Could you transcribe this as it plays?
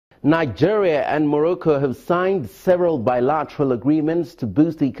Nigeria and Morocco have signed several bilateral agreements to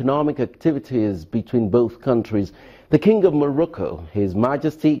boost economic activities between both countries. The King of Morocco, His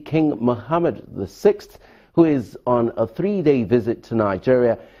Majesty King Mohammed VI, who is on a 3-day visit to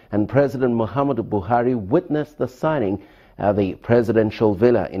Nigeria, and President Muhammadu Buhari witnessed the signing at the presidential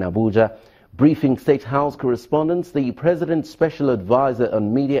villa in Abuja. Briefing State House correspondents, the President's Special Advisor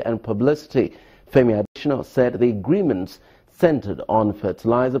on Media and Publicity, Femi Adesina, said the agreements centered on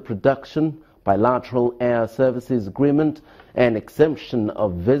fertilizer production, bilateral air services agreement, and exemption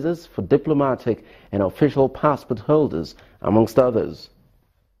of visas for diplomatic and official passport holders, amongst others.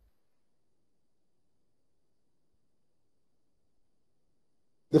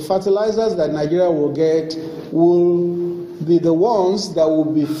 The fertilizers that Nigeria will get will be the ones that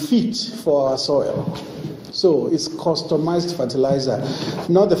will be fit for our soil. So it's customized fertilizer,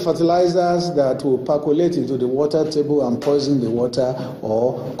 not the fertilizers that will percolate into the water table and poison the water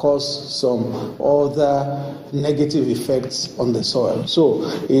or cause some other negative effects on the soil. So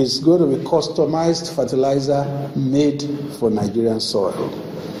it's going to be customized fertilizer made for Nigerian soil.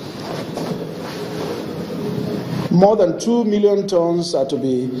 More than 2 million tons of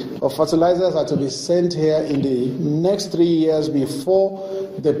fertilizers are to be sent here in the next 3 years before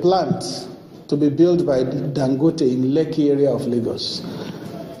the plant to be built by Dangote in Lekki area of Lagos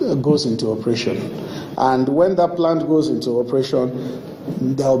goes into operation. And when that plant goes into operation,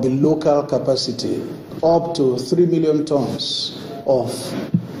 there will be local capacity up to 3 million tons of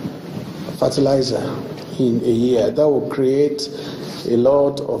fertilizer in a year. That will create a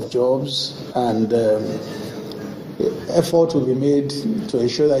lot of jobs, and effort will be made to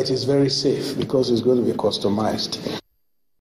ensure that it is very safe because it's going to be customized.